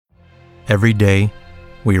Every day,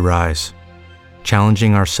 we rise,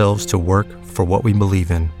 challenging ourselves to work for what we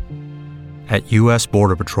believe in. At U.S.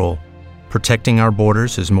 Border Patrol, protecting our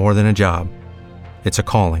borders is more than a job. It's a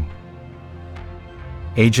calling.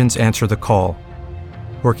 Agents answer the call,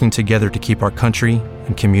 working together to keep our country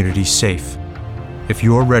and communities safe. If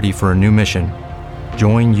you are ready for a new mission,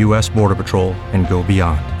 join U.S. Border Patrol and go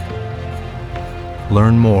beyond.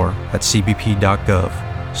 Learn more at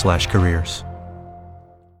cbp.gov/careers.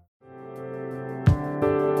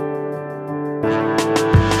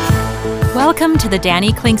 Welcome to the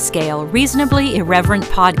Danny Clinkscale Reasonably Irreverent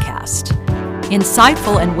podcast.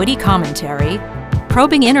 Insightful and witty commentary,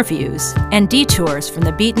 probing interviews, and detours from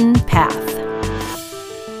the beaten path.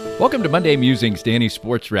 Welcome to Monday Musings, Danny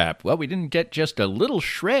Sports Wrap. Well, we didn't get just a little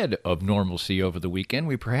shred of normalcy over the weekend.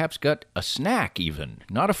 We perhaps got a snack even.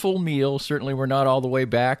 Not a full meal. Certainly we're not all the way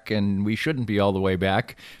back, and we shouldn't be all the way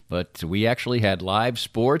back. But we actually had live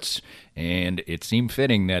sports, and it seemed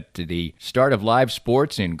fitting that the start of live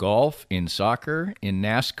sports in golf, in soccer, in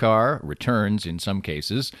NASCAR, returns in some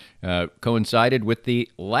cases, coincided with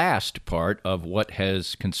the last part of what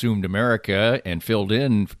has consumed America and filled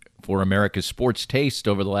in for America's sports taste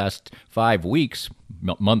over the last 5 weeks,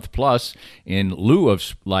 month plus, in lieu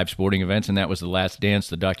of live sporting events, and that was The Last Dance,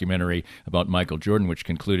 the documentary about Michael Jordan, which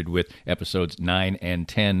concluded with episodes 9 and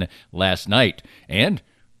 10 last night. And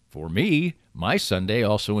for me, my Sunday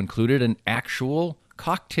also included an actual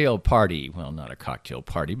cocktail party. Well, not a cocktail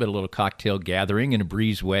party, but a little cocktail gathering in a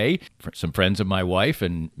breezeway. Some friends of my wife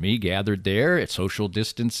and me gathered there at social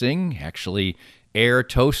distancing, actually air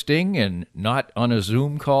toasting and not on a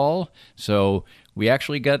Zoom call. So we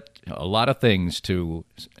actually got a lot of things to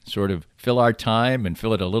sort of fill our time and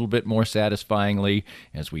fill it a little bit more satisfyingly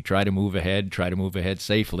as we try to move ahead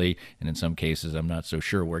safely. And in some cases, I'm not so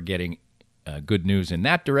sure we're getting good news in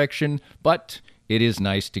that direction, but it is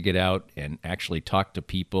nice to get out and actually talk to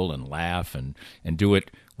people and laugh and do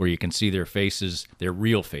it where you can see their faces, their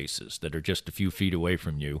real faces that are just a few feet away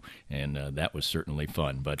from you, and that was certainly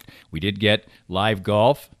fun. But we did get live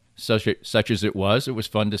golf, such as it was. It was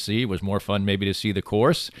fun to see. It was more fun maybe to see the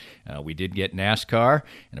course. We did get NASCAR,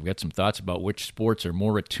 and I've got some thoughts about which sports are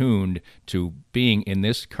more attuned to being in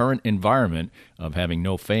this current environment of having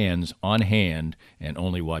no fans on hand and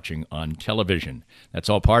only watching on television. That's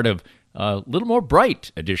all part of a little more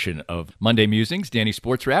bright edition of Monday Musings, Danny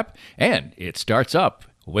Sports Wrap, and it starts up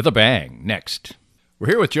with a bang next. We're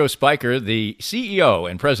here with Joe Spiker, the CEO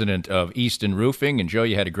and president of Easton Roofing. And Joe,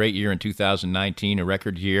 you had a great year in 2019, a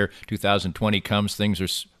record year. 2020 comes, things are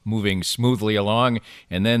moving smoothly along,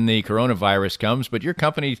 and then the coronavirus comes. But your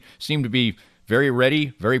company seemed to be very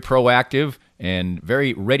ready, very proactive, and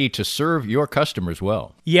very ready to serve your customers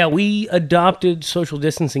well. Yeah, we adopted social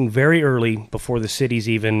distancing very early before the cities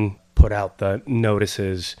even put out the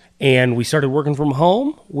notices, and we started working from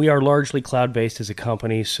home. We are largely cloud-based as a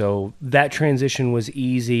company, so that transition was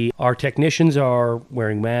easy. Our technicians are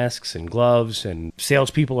wearing masks and gloves, and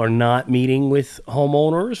salespeople are not meeting with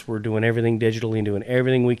homeowners. We're doing everything digitally and doing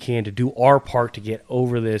everything we can to do our part to get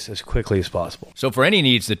over this as quickly as possible. So for any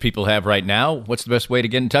needs that people have right now, what's the best way to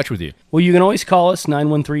get in touch with you? Well, you can always call us,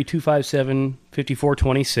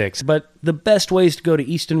 913-257-5426, but the best way is to go to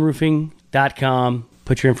eastonroofing.com.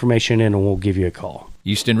 Put your information in and we'll give you a call.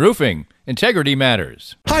 Easton Roofing. Integrity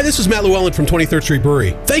matters. Hi, this is Matt Llewellyn from 23rd Street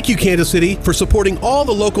Brewery. Thank you, Kansas City, for supporting all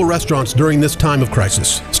the local restaurants during this time of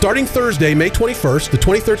crisis. Starting Thursday, May 21st, the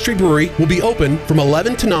 23rd Street Brewery will be open from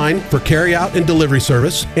 11 to 9 for carry-out and delivery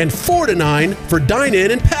service, and 4 to 9 for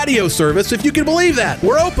dine-in and patio service, if you can believe that.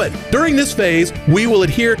 We're open. During this phase, we will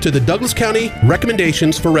adhere to the Douglas County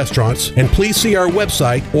recommendations for restaurants, and please see our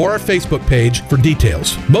website or our Facebook page for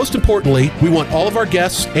details. Most importantly, we want all of our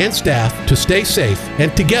guests and staff to stay safe,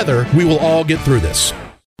 and together, we will all get through this.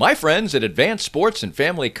 My friends at Advanced Sports and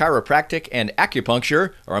Family Chiropractic and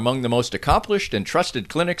Acupuncture are among the most accomplished and trusted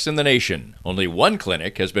clinics in the nation. Only one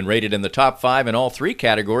clinic has been rated in the top 5 in all 3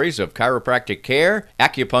 categories of chiropractic care,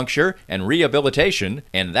 acupuncture, and rehabilitation,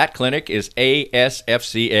 and that clinic is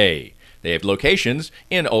ASFCA. They have locations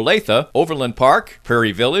in Olathe, Overland Park,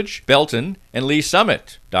 Prairie Village, Belton, and Lee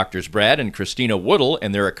Summit. Doctors Brad and Christina Woodle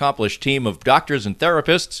and their accomplished team of doctors and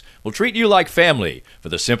therapists will treat you like family, for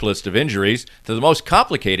the simplest of injuries to the most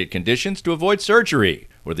complicated conditions to avoid surgery.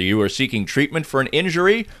 Whether you are seeking treatment for an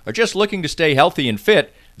injury or just looking to stay healthy and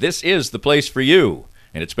fit, this is the place for you.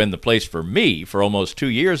 And it's been the place for me for almost 2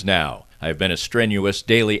 years now. I have been a strenuous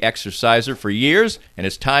daily exerciser for years, and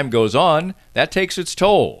as time goes on, that takes its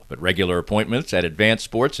toll. But regular appointments at Advanced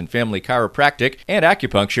Sports and Family Chiropractic and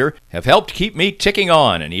Acupuncture have helped keep me ticking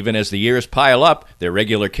on, and even as the years pile up, their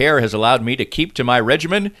regular care has allowed me to keep to my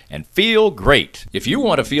regimen and feel great. If you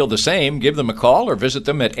want to feel the same, give them a call or visit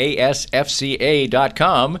them at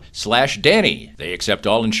asfca.com/Danny. They accept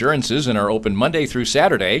all insurances and are open Monday through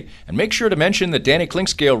Saturday, and make sure to mention that Danny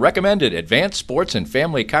Clinkscale recommended Advanced Sports and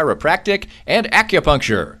Family Chiropractic and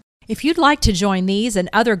Acupuncture. If you'd like to join these and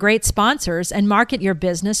other great sponsors and market your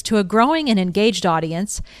business to a growing and engaged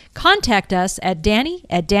audience, contact us at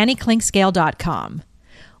danny@dannyclinkscale.com.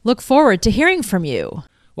 Look forward to hearing from you.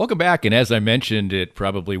 Welcome back, and as I mentioned, it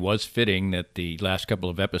probably was fitting that the last couple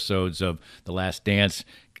of episodes of The Last Dance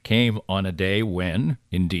came on a day when,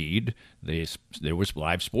 indeed, there was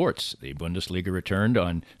live sports. The Bundesliga returned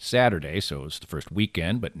on Saturday, so it was the first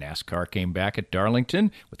weekend, but NASCAR came back at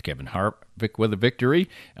Darlington with Kevin Harvick with a victory.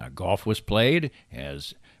 Golf was played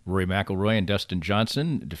as Rory McIlroy and Dustin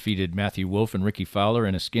Johnson defeated Matthew Wolff and Ricky Fowler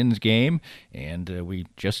in a skins game, and we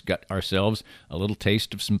just got ourselves a little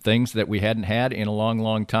taste of some things that we hadn't had in a long,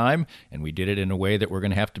 long time, and we did it in a way that we're going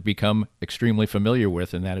to have to become extremely familiar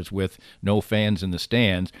with, and that is with no fans in the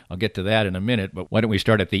stands. I'll get to that in a minute, but why don't we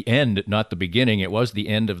start at the end, not the beginning. It was the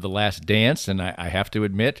end of The Last Dance, and I have to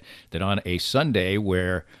admit that on a Sunday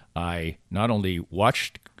where I not only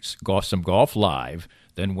watched some golf live,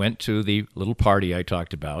 then went to the little party I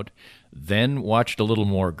talked about, then watched a little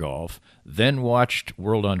more golf, then watched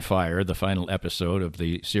World on Fire, the final episode of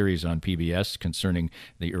the series on PBS concerning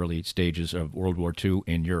the early stages of World War II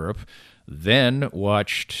in Europe, then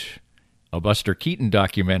watched a Buster Keaton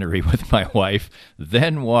documentary with my wife,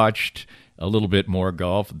 then watched a little bit more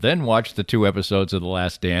golf, then watched the 2 episodes of The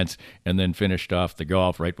Last Dance, and then finished off the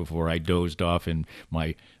golf right before I dozed off in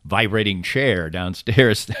my vibrating chair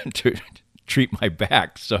downstairs to treat my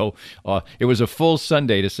back. So it was a full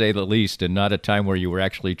Sunday, to say the least, and not a time where you were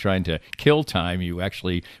actually trying to kill time. You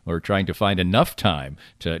actually were trying to find enough time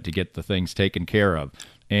to get the things taken care of.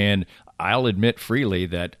 And I'll admit freely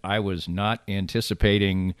that I was not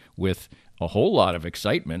anticipating with a whole lot of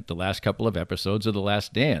excitement the last couple of episodes of The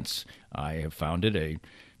Last Dance. I have found it a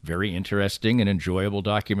very interesting and enjoyable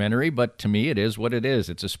documentary, but to me it is what it is.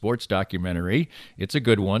 It's a sports documentary. It's a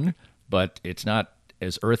good one, but it's not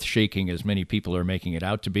as earth-shaking as many people are making it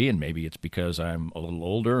out to be, and maybe it's because I'm a little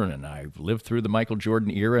older and I've lived through the Michael Jordan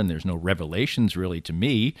era and there's no revelations really to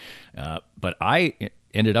me, but I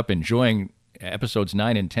ended up enjoying episodes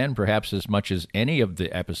 9 and 10 perhaps as much as any of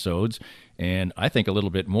the episodes, and I think a little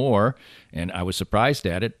bit more, and I was surprised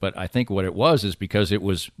at it, but I think what it was is because it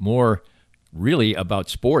was more really about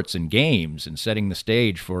sports and games and setting the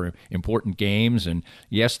stage for important games. And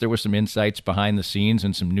yes, there were some insights behind the scenes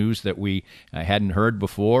and some news that we hadn't heard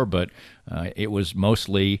before, but it was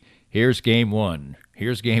mostly, here's game 1,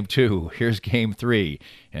 here's game 2, here's game 3.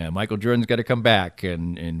 Michael Jordan's got to come back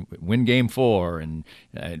and win game 4, and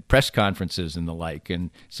press conferences and the like. And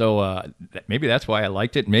so maybe that's why I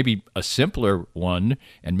liked it. Maybe a simpler one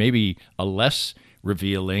and maybe a less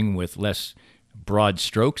revealing with less broad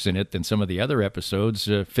strokes in it than some of the other episodes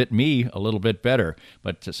fit me a little bit better.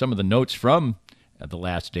 But some of the notes from The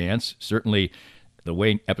Last Dance, certainly the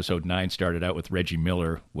way episode 9 started out with Reggie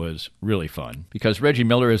Miller was really fun, because Reggie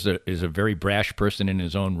Miller is a very brash person in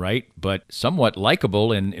his own right, but somewhat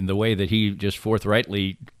likable in the way that he just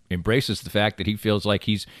forthrightly embraces the fact that he feels like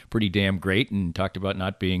he's pretty damn great, and talked about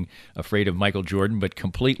not being afraid of Michael Jordan, but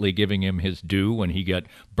completely giving him his due when he got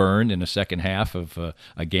burned in the second half of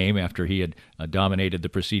a game after he had dominated the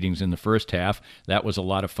proceedings in the first half. That was a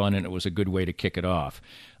lot of fun, and it was a good way to kick it off.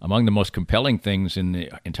 Among the most compelling things in the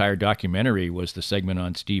entire documentary was the segment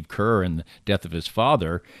on Steve Kerr and the death of his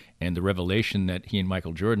father, and the revelation that he and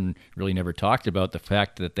Michael Jordan really never talked about, the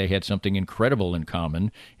fact that they had something incredible in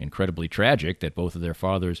common, incredibly tragic, that both of their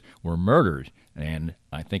fathers were murdered. And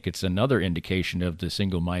I think it's another indication of the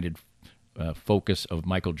single-minded focus of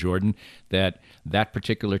Michael Jordan, that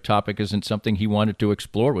particular topic isn't something he wanted to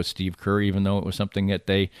explore with Steve Kerr, even though it was something that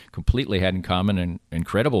they completely had in common, an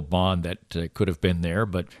incredible bond that could have been there,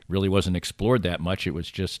 but really wasn't explored that much. It was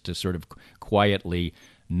just sort of quietly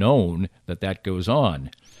known that goes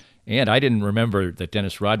on. And I didn't remember that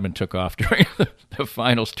Dennis Rodman took off during the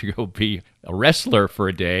finals to go be a wrestler for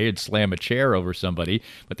a day and slam a chair over somebody.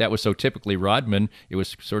 But that was so typically Rodman, it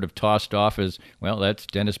was sort of tossed off as, well, that's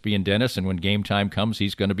Dennis being Dennis, and when game time comes,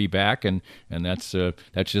 he's going to be back, and that's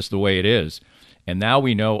just the way it is. And now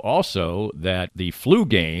we know also that the flu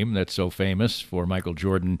game that's so famous for Michael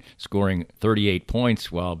Jordan scoring 38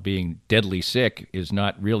 points while being deadly sick is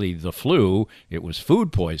not really the flu. It was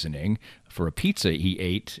food poisoning for a pizza he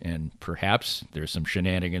ate, and perhaps there's some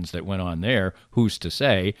shenanigans that went on there. Who's to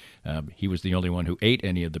say? He was the only one who ate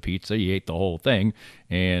any of the pizza. He ate the whole thing,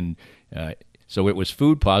 and so it was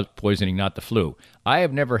food poisoning, not the flu. I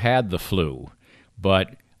have never had the flu,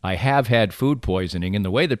 but I have had food poisoning, and the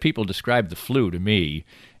way that people describe the flu to me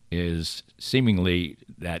is seemingly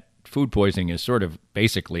that food poisoning is sort of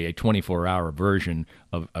basically a 24-hour version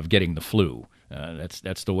of getting the flu.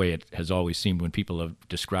 That's the way it has always seemed when people have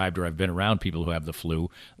described, or I've been around people who have the flu.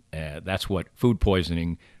 That's what food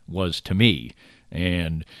poisoning was to me.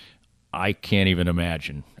 And I can't even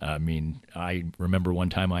imagine. I mean, I remember one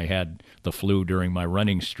time I had the flu during my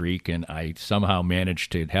running streak, and I somehow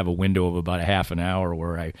managed to have a window of about a half an hour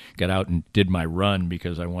where I got out and did my run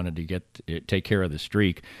because I wanted to take care of the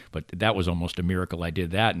streak. But that was almost a miracle I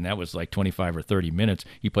did that, and that was like 25 or 30 minutes.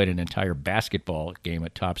 He played an entire basketball game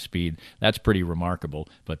at top speed. That's pretty remarkable,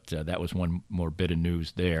 but that was one more bit of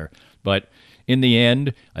news there. But in the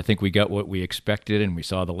end, I think we got what we expected, and we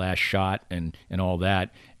saw the last shot and all that.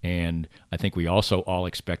 And I think we also all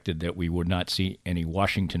expected that we would not see any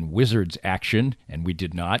Washington Wizards action, and we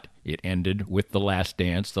did not. It ended with the last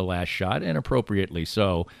dance, the last shot, and appropriately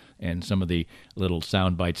so. And some of the little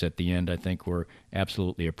sound bites at the end, I think, were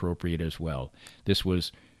absolutely appropriate as well. This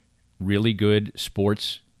was really good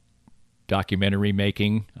sports documentary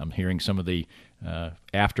making. I'm hearing some of the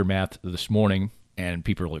aftermath this morning, and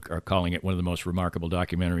people are calling it one of the most remarkable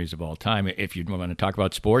documentaries of all time. If you want to talk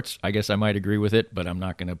about sports, I guess I might agree with it, but I'm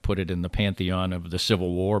not going to put it in the pantheon of the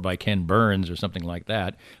Civil War by Ken Burns or something like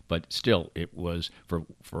that. But still, it was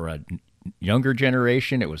for a younger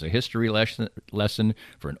generation, it was a history lesson.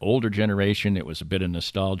 For an older generation, it was a bit of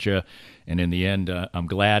nostalgia. And in the end, I'm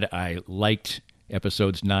glad I liked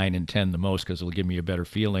episodes 9 and 10 the most, because it'll give me a better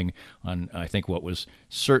feeling on, I think, what was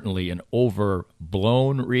certainly an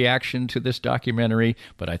overblown reaction to this documentary,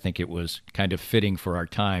 but I think it was kind of fitting for our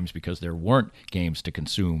times because there weren't games to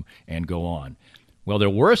consume and go on. Well, there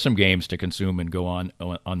were some games to consume and go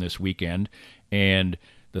on this weekend, and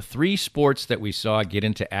the three sports that we saw get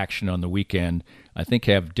into action on the weekend, I think,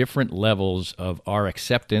 have different levels of our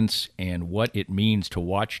acceptance and what it means to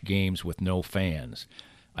watch games with no fans.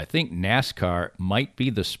 I think NASCAR might be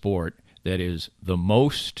the sport that is the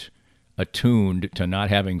most attuned to not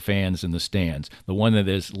having fans in the stands, the one that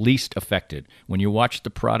is least affected. When you watch the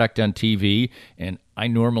product on TV, and I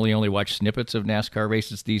normally only watch snippets of NASCAR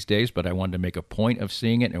races these days, but I wanted to make a point of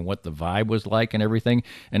seeing it and what the vibe was like and everything,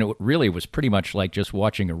 and it really was pretty much like just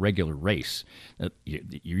watching a regular race. You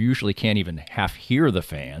usually can't even half hear the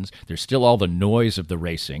fans. There's still all the noise of the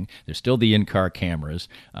racing. There's still the in-car cameras.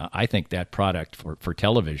 I think that product for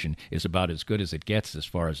television is about as good as it gets as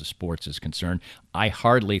far as the sports is concerned. I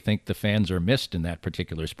hardly think the fans are missed in that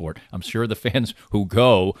particular sport. I'm sure the fans who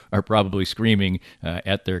go are probably screaming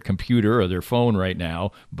at their computer or their phone right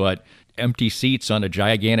now, but empty seats on a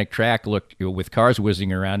gigantic track look, with cars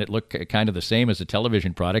whizzing around, it looked kind of the same as a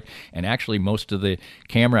television product. And actually, most of the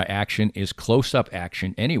camera action is close-up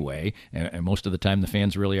action anyway, and most of the time the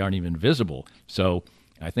fans really aren't even visible. So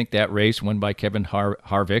I think that race won by Kevin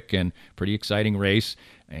Harvick, and pretty exciting race.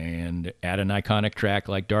 And at an iconic track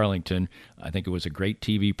like Darlington, I think it was a great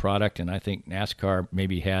TV product, and I think NASCAR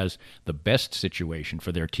maybe has the best situation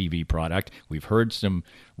for their TV product. We've heard some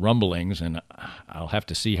rumblings, and I'll have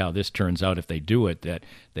to see how this turns out if they do it, that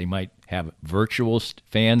they might have virtual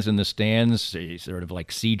fans in the stands, sort of like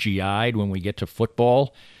CGI'd when we get to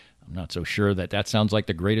football. I'm not so sure that sounds like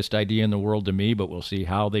the greatest idea in the world to me, but we'll see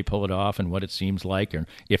how they pull it off and what it seems like, or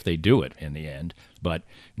if they do it in the end. But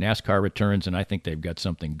NASCAR returns, and I think they've got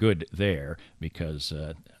something good there, because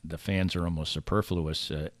the fans are almost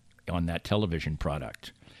superfluous on that television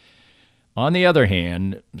product. On the other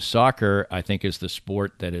hand, soccer, I think, is the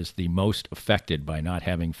sport that is the most affected by not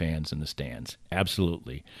having fans in the stands.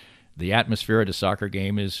 Absolutely. The atmosphere at a soccer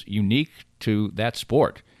game is unique to that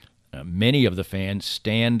sport. Many of the fans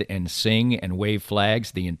stand and sing and wave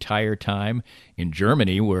flags the entire time. In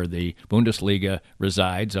Germany, where the Bundesliga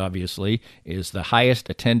resides, obviously, is the highest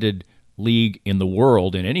attended league in the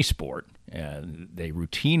world in any sport. They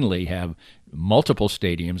routinely have multiple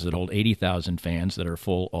stadiums that hold 80,000 fans that are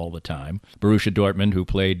full all the time. Borussia Dortmund, who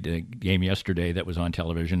played a game yesterday that was on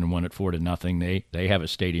television and won it 4-0, they have a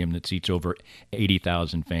stadium that seats over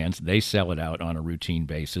 80,000 fans. They sell it out on a routine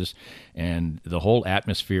basis, and the whole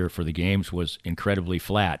atmosphere for the games was incredibly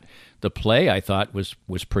flat. The play, I thought, was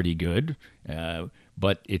pretty good,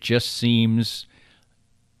 but it just seems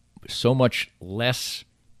so much less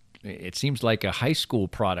it seems like a high school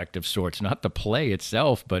product of sorts, not the play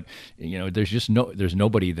itself, but there's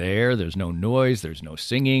nobody there. There's no noise. There's no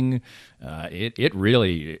singing.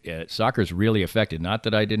 Soccer's really affected. Not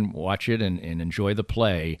that I didn't watch it and enjoy the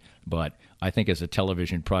play, but I think as a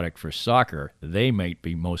television product for soccer, they might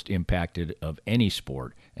be most impacted of any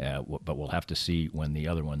sport. But we'll have to see when the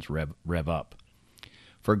other ones rev up.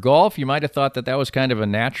 For golf, you might have thought that was kind of a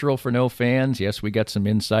natural for no fans. Yes, we got some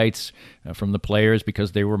insights from the players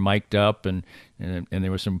because they were mic'd up, and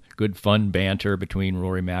there was some good fun banter between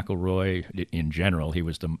Rory McIlroy. In general, he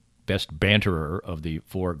was the best banterer of the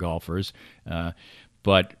four golfers.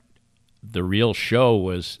 But the real show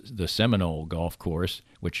was the Seminole golf course,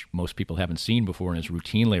 which most people haven't seen before and is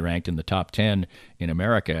routinely ranked in the top 10 in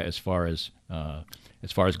America as far as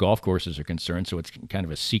golf courses are concerned. So it's kind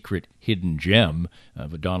of a secret hidden gem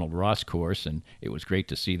of a Donald Ross course, and it was great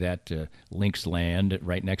to see that links land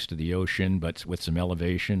right next to the ocean, but with some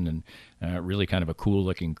elevation, and really kind of a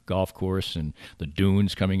cool-looking golf course, and the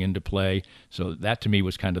dunes coming into play. So that, to me,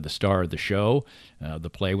 was kind of the star of the show.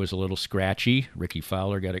 The play was a little scratchy. Ricky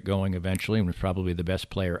Fowler got it going eventually and was probably the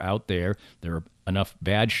best player out there. There were enough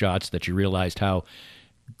bad shots that you realized how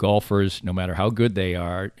golfers, no matter how good they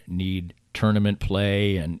are, need tournament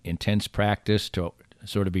play and intense practice to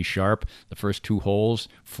sort of be sharp. The first two holes,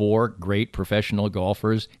 4 great professional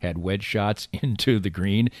golfers had wedge shots into the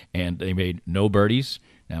green, and they made no birdies.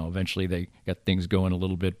 Now, eventually, they got things going a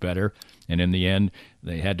little bit better, and in the end,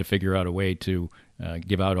 they had to figure out a way to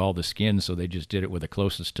give out all the skins, so they just did it with the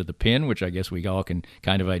closest to the pin, which I guess we all can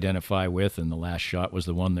kind of identify with, and the last shot was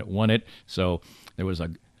the one that won it. So there was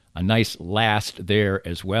a nice last there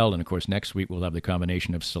as well. And, of course, next week we'll have the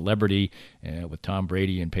combination of celebrity with Tom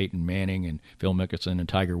Brady and Peyton Manning and Phil Mickelson and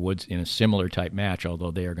Tiger Woods in a similar type match,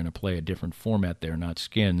 although they are going to play a different format there, not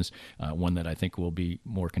skins, one that I think will be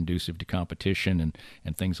more conducive to competition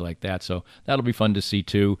and things like that. So that'll be fun to see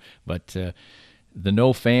too. But the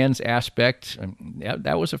no fans aspect,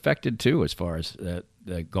 that was affected too as far as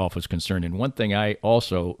the golf was concerned. And one thing I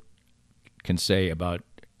also can say about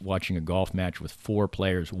watching a golf match with 4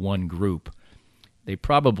 players, one group, they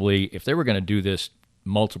probably, if they were going to do this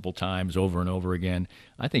multiple times over and over again,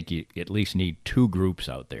 I think you at least need 2 groups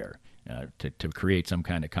out there to create some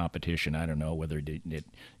kind of competition. I don't know whether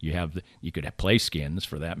you could play skins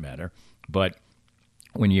for that matter, but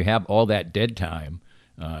when you have all that dead time,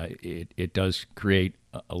 it does create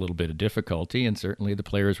a little bit of difficulty, and certainly the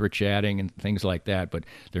players were chatting and things like that, but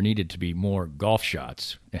there needed to be more golf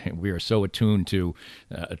shots. We are so attuned to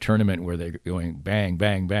a tournament where they're going bang,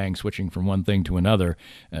 bang, bang, switching from one thing to another,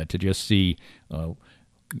 to just see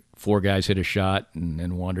 4 guys hit a shot and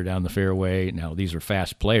then wander down the fairway. Now, these are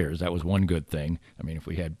fast players. That was one good thing. I mean, if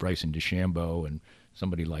we had Bryson DeChambeau and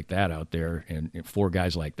somebody like that out there, and 4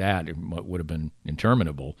 guys like that, it would have been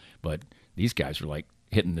interminable, but these guys were like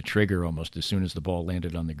hitting the trigger almost as soon as the ball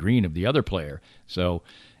landed on the green of the other player. So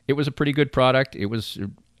it was a pretty good product. It was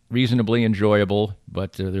reasonably enjoyable,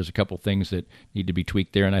 but there's a couple things that need to be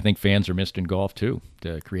tweaked there, and I think fans are missed in golf too,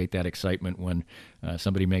 to create that excitement when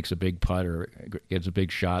somebody makes a big putt or gives a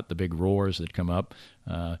big shot, the big roars that come up.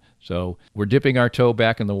 So we're dipping our toe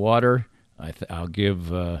back in the water. I'll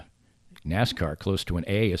give NASCAR close to an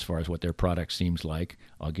A as far as what their product seems like.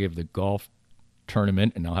 I'll give the golf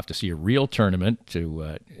tournament, and I'll have to see a real tournament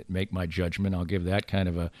to make my judgment. I'll give that kind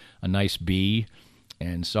of a nice B.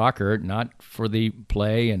 And soccer, not for the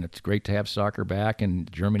play, and it's great to have soccer back,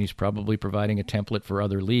 and Germany's probably providing a template for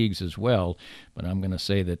other leagues as well. But I'm going to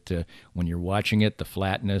say that when you're watching it, the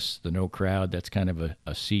flatness, the no crowd, that's kind of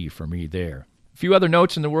a C for me there. A few other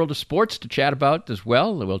notes in the world of sports to chat about as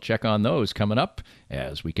well. We'll check on those coming up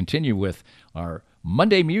as we continue with our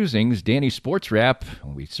Monday Musings, Danny Sports Wrap.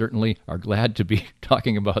 We certainly are glad to be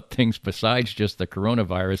talking about things besides just the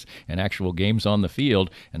coronavirus and actual games on the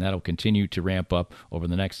field, and that'll continue to ramp up over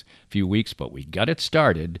the next few weeks, but we got it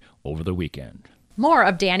started over the weekend. More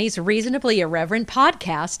of Danny's Reasonably Irreverent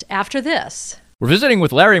podcast after this. We're visiting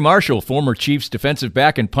with Larry Marshall, former Chiefs defensive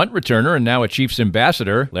back and punt returner, and now a Chiefs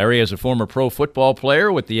ambassador. Larry is a former pro football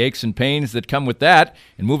player with the aches and pains that come with that,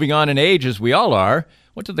 and moving on in age as we all are.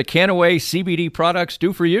 What do the Canaway CBD products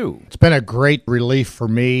do for you? It's been a great relief for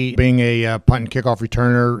me. Being a punt and kickoff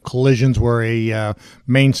returner, collisions were a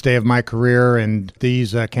mainstay of my career, and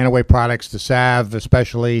these Canaway products, the salve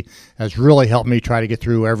especially, has really helped me try to get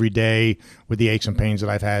through every day with the aches and pains that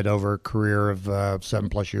I've had over a career of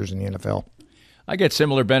 7+ years in the NFL. I get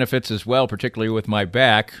similar benefits as well, particularly with my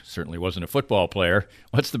back. Certainly wasn't a football player.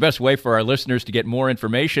 What's the best way for our listeners to get more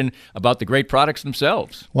information about the great products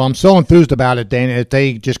themselves? Well, I'm so enthused about it, Dana.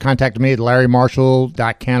 They just contacted me at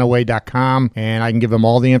larrymarshall.canaway.com, and I can give them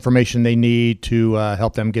all the information they need to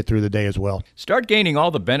help them get through the day as well. Start gaining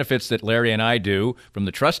all the benefits that Larry and I do from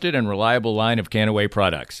the trusted and reliable line of Canaway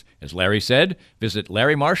products. As Larry said, visit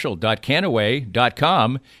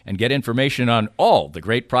larrymarshall.canaway.com and get information on all the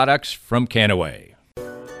great products from Canaway.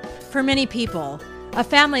 For many people, a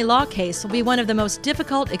family law case will be one of the most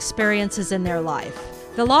difficult experiences in their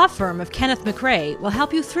life. The law firm of Kenneth McRae will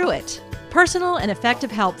help you through it. Personal and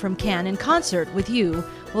effective help from Ken in concert with you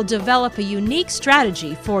will develop a unique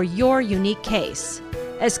strategy for your unique case.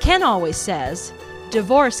 As Ken always says,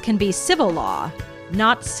 divorce can be civil law,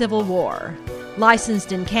 not civil war.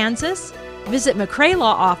 Licensed in Kansas? Visit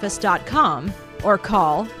McRaeLawOffice.com or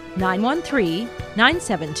call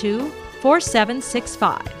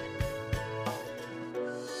 913-972-4765.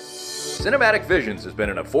 Cinematic Visions has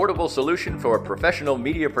been an affordable solution for professional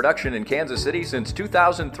media production in Kansas City since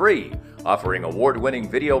 2003, offering award-winning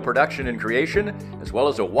video production and creation, as well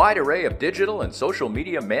as a wide array of digital and social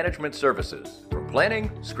media management services. From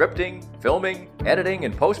planning, scripting, filming, editing,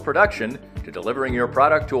 and post-production, to delivering your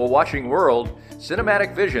product to a watching world,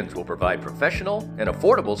 Cinematic Visions will provide professional and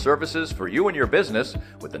affordable services for you and your business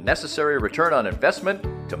with the necessary return on investment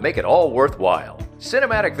to make it all worthwhile.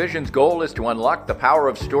 Cinematic Vision's goal is to unlock the power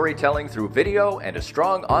of storytelling through video and a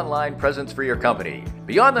strong online presence for your company.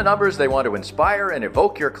 Beyond the numbers, they want to inspire and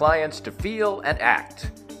evoke your clients to feel and act.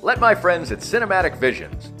 Let my friends at Cinematic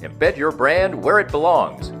Visions embed your brand where it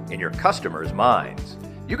belongs, in your customers' minds.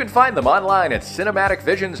 You can find them online at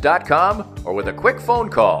cinematicvisions.com or with a quick phone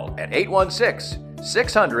call at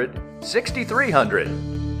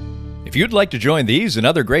 816-600-6300. If you'd like to join these and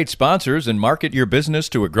other great sponsors and market your business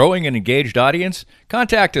to a growing and engaged audience,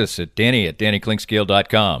 contact us at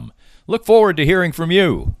Danny@DannyKlinkscale.com. Look forward to hearing from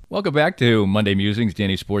you. Welcome back to Monday Musings,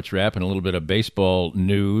 Danny Sports Wrap, and a little bit of baseball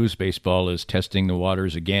news. Baseball is testing the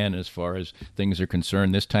waters again as far as things are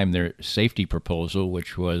concerned. This time their safety proposal,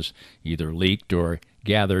 which was either leaked or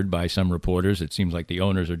gathered by some reporters. It seems like the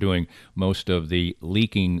owners are doing most of the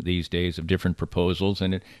leaking these days of different proposals,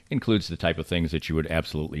 and it includes the type of things that you would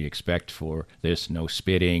absolutely expect for this: no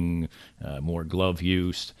spitting, more glove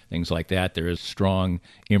use, things like that. There is strong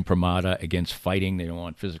imprimatur against fighting. They don't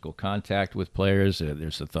want physical contact with players.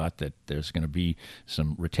 There's the thought that there's going to be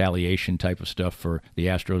some retaliation type of stuff for the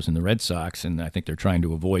Astros and the Red Sox, and I think they're trying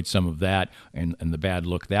to avoid some of that and the bad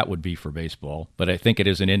look that would be for baseball. But I think it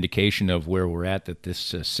is an indication of where we're at, that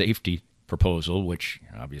this safety proposal, which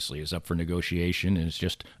obviously is up for negotiation, is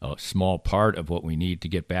just a small part of what we need to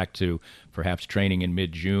get back to perhaps training in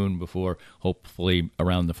mid-June before hopefully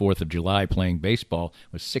around the 4th of July playing baseball,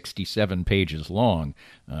 was 67 pages long.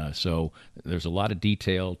 So there's a lot of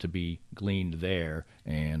detail to be gleaned there,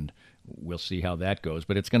 and we'll see how that goes.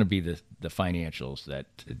 But it's going to be the financials that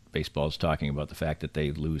baseball is talking about, the fact that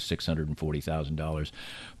they lose $640,000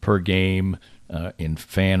 per game in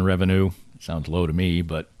fan revenue. Sounds low to me,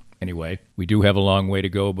 but anyway, we do have a long way to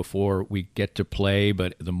go before we get to play,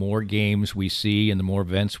 but the more games we see and the more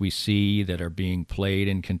events we see that are being played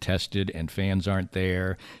and contested and fans aren't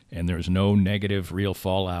there and there's no negative real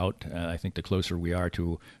fallout, I think the closer we are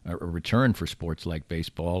to a return for sports like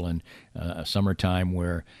baseball and a summertime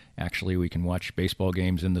where actually we can watch baseball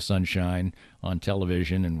games in the sunshine on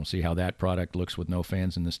television, and we'll see how that product looks with no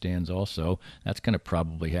fans in the stands also. That's going to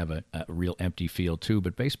probably have a real empty feel too,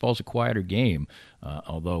 but baseball's a quieter game,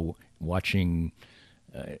 although watching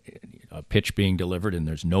a pitch being delivered and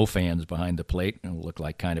there's no fans behind the plate, it'll look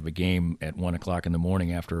like kind of a game at 1 o'clock in the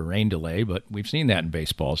morning after a rain delay, but we've seen that in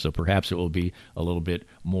baseball, so perhaps it will be a little bit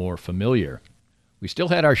more familiar. We still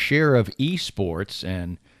had our share of esports,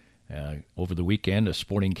 and over the weekend, a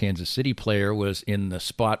Sporting Kansas City player was in the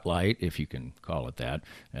spotlight, if you can call it that,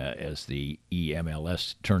 as the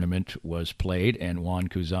EMLS tournament was played, and Juan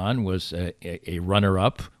Kuzan was a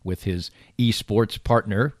runner-up with his esports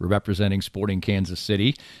partner representing Sporting Kansas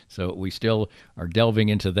City. So we still are delving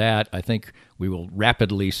into that. I think we will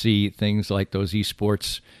rapidly see things like those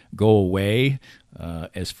esports go away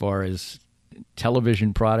as far as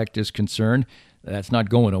television product is concerned. That's not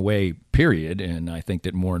going away, period, and I think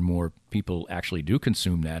that more and more people actually do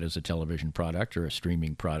consume that as a television product or a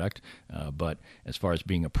streaming product, but as far as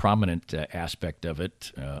being a prominent aspect of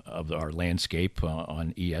it, of our landscape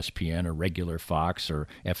on ESPN or regular Fox or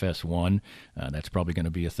FS1, that's probably going to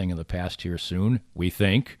be a thing of the past here soon, we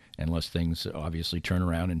think, unless things obviously turn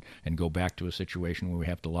around and go back to a situation where we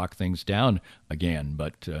have to lock things down again.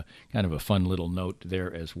 But kind of a fun little note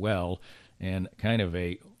there as well, and kind of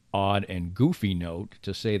a odd and goofy note,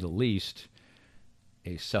 to say the least,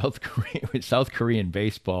 South Korean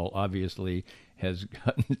baseball obviously has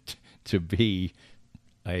gotten to be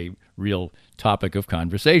a real topic of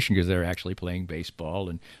conversation because they're actually playing baseball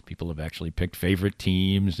and people have actually picked favorite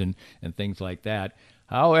teams and things like that.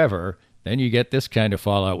 However, then you get this kind of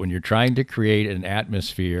fallout when you're trying to create an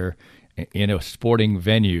atmosphere in a sporting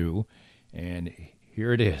venue, and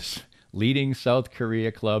here it is. Leading South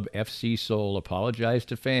Korea club FC Seoul apologized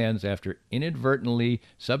to fans after inadvertently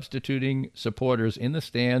substituting supporters in the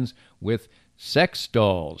stands with sex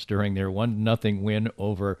dolls during their 1-0 win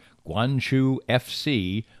over Gwangju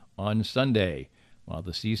FC on Sunday. While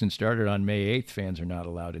the season started on May 8th, fans are not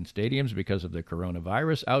allowed in stadiums because of the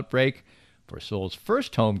coronavirus outbreak. For Seoul's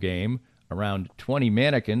first home game, around 20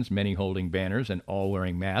 mannequins, many holding banners and all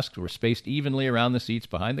wearing masks, were spaced evenly around the seats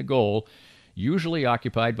behind the goal, usually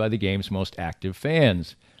occupied by the game's most active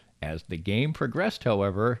fans. As the game progressed,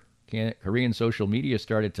 however, Korean social media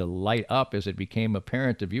started to light up as it became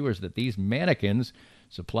apparent to viewers that these mannequins,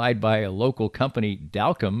 supplied by a local company,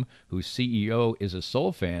 Dalcom, whose CEO is a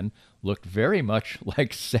Seoul fan, looked very much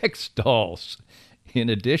like sex dolls. In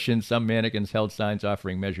addition, some mannequins held signs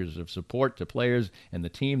offering measures of support to players and the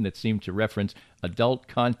team that seemed to reference adult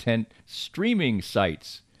content streaming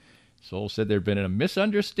sites. Seoul said there had been a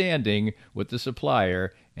misunderstanding with the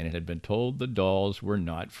supplier, and it had been told the dolls were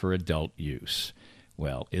not for adult use.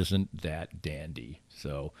 Well, isn't that dandy?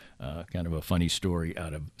 So kind of a funny story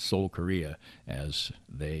out of Seoul, Korea, as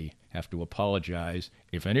they have to apologize.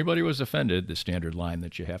 If anybody was offended, the standard line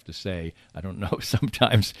that you have to say, I don't know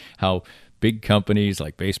sometimes how big companies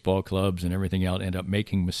like baseball clubs and everything else end up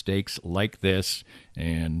making mistakes like this,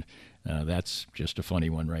 and that's just a funny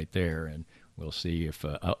one right there. And we'll see if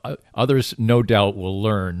others, no doubt, will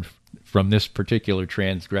learn from this particular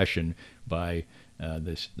transgression by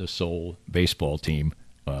the Seoul baseball team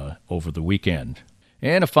over the weekend.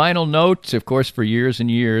 And a final note, of course, for years and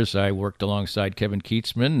years, I worked alongside Kevin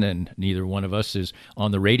Kietzman, and neither one of us is on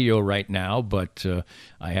the radio right now, but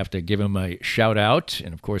I have to give him a shout out.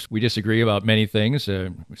 And of course, we disagree about many things.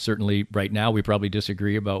 Certainly right now, we probably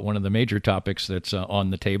disagree about one of the major topics that's on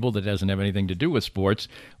the table that doesn't have anything to do with sports,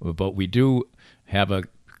 but we do have a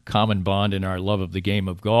common bond in our love of the game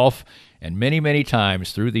of golf. And many, many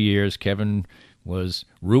times through the years, Kevin was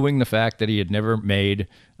rueing the fact that he had never made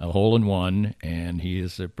a hole-in-one, and he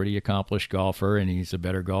is a pretty accomplished golfer, and he's a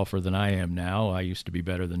better golfer than I am now. I used to be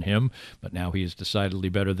better than him, but now he is decidedly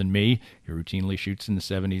better than me. He routinely shoots in the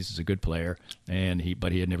 70s, is a good player,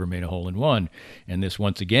 but he had never made a hole-in-one. And this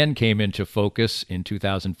once again came into focus in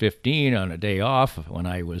 2015 on a day off when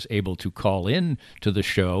I was able to call in to the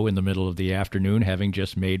show in the middle of the afternoon, having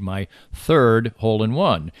just made my third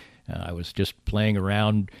hole-in-one. I was just playing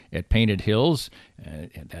around at Painted Hills,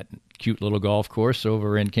 that cute little golf course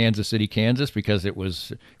over in Kansas City, Kansas, because it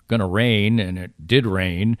was going to rain, and it did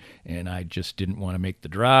rain, and I just didn't want to make the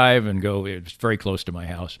drive and go. It was very close to my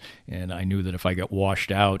house, and I knew that if I got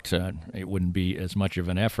washed out, it wouldn't be as much of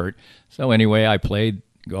an effort. So anyway, I played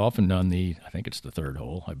golf, and on I think it's the third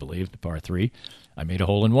hole, I believe, the par 3, I made a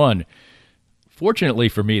hole-in-one. Fortunately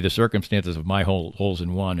for me, the circumstances of my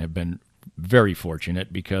holes-in-one have been very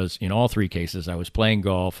fortunate, because in all 3 cases I was playing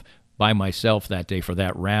golf by myself that day for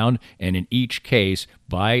that round, and in each case,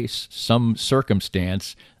 by some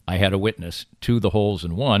circumstance, I had a witness to the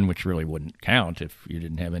holes-in-one, which really wouldn't count if you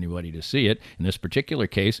didn't have anybody to see it. In this particular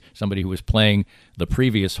case, somebody who was playing the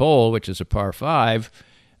previous hole, which is a par 5,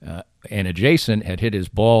 and adjacent, had hit his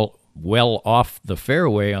ball well off the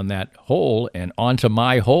fairway on that hole and onto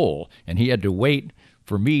my hole, and he had to wait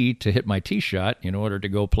for me to hit my tee shot in order to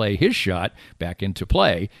go play his shot back into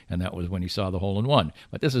play, and that was when he saw the hole-in-one.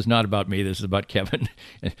 But this is not about me, this is about Kevin.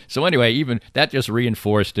 So anyway, even that just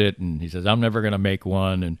reinforced it, and he says, I'm never going to make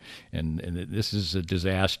one, and this is a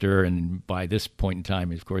disaster. And by this point in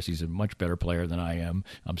time, of course, he's a much better player than I am.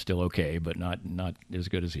 I'm still okay, but not as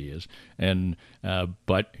good as he is. And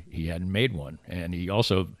but he hadn't made one, and he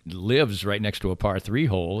also lives right next to a par 3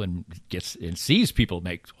 hole and sees people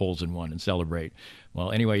make holes-in-one and celebrate.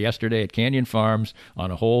 Well, anyway, yesterday at Canyon Farms,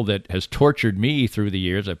 on a hole that has tortured me through the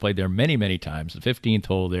years, I played there many, many times, the 15th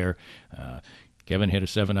hole there, Kevin hit a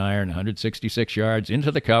 7-iron, 166 yards into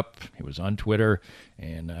the cup. He was on Twitter,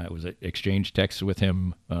 and I was exchanged texts with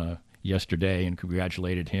him yesterday and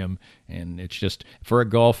congratulated him. And it's just, for a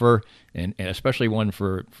golfer, and especially one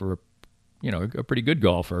for a pretty good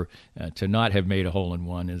golfer, to not have made a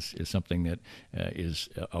hole-in-one is something that is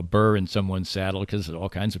a burr in someone's saddle, because all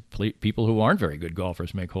kinds of people who aren't very good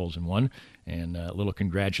golfers make holes-in-one. And a little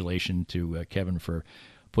congratulation to Kevin for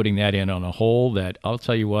putting that in on a hole that, I'll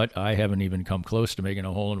tell you what, I haven't even come close to making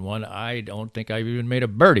a hole-in-one. I don't think I've even made a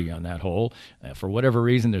birdie on that hole. For whatever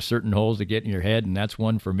reason, there's certain holes that get in your head, and that's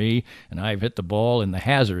one for me. And I've hit the ball in the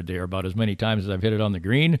hazard there about as many times as I've hit it on the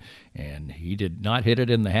green, and he did not hit it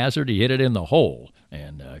in the hazard. He hit it in the hole.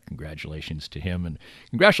 And congratulations to him, and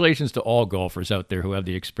congratulations to all golfers out there who have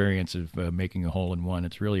the experience of making a hole-in-one.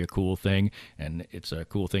 It's really a cool thing, and it's a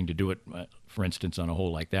cool thing to do it, for instance, on a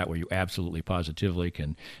hole like that where you absolutely positively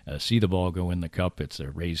can see the ball go in the cup. It's a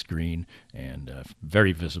raised green and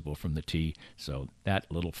very visible from the tee. So that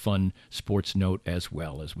little fun sports note as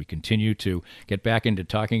well, as we continue to get back into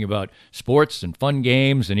talking about sports and fun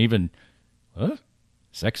games and even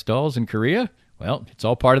sex dolls in Korea. Well, it's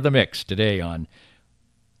all part of the mix today on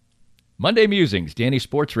Monday Musings, Danny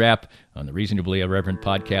Sports Wrap on the Reasonably Irreverent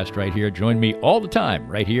podcast right here. Join me all the time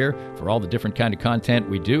right here for all the different kind of content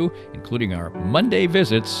we do, including our Monday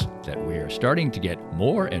visits that we are starting to get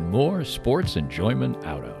more and more sports enjoyment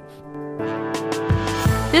out of.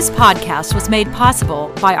 This podcast was made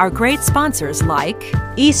possible by our great sponsors like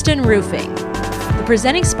Easton Roofing, the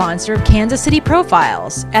presenting sponsor of Kansas City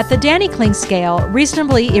Profiles at the Danny Klingscale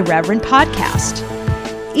Reasonably Irreverent podcast.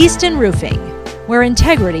 Easton Roofing, where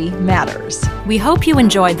integrity matters. We hope you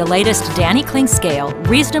enjoyed the latest Danny Klingscale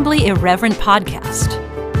Reasonably Irreverent podcast.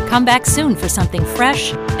 Come back soon for something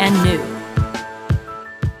fresh and new.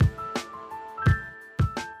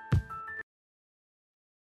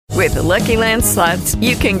 With the Lucky Land Slots,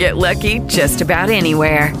 you can get lucky just about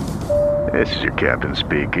anywhere. This is your captain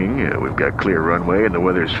speaking. We've got clear runway and the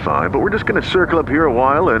weather's fine, but we're just going to circle up here a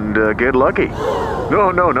while and get lucky.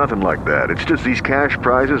 No, nothing like that. It's just these cash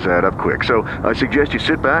prizes add up quick. So I suggest you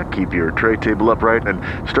sit back, keep your tray table upright, and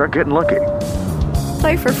start getting lucky.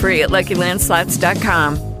 Play for free at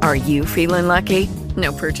LuckyLandSlots.com. Are you feeling lucky?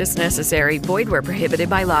 No purchase necessary. Void where prohibited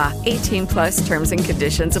by law. 18+ terms and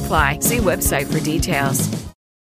conditions apply. See website for details.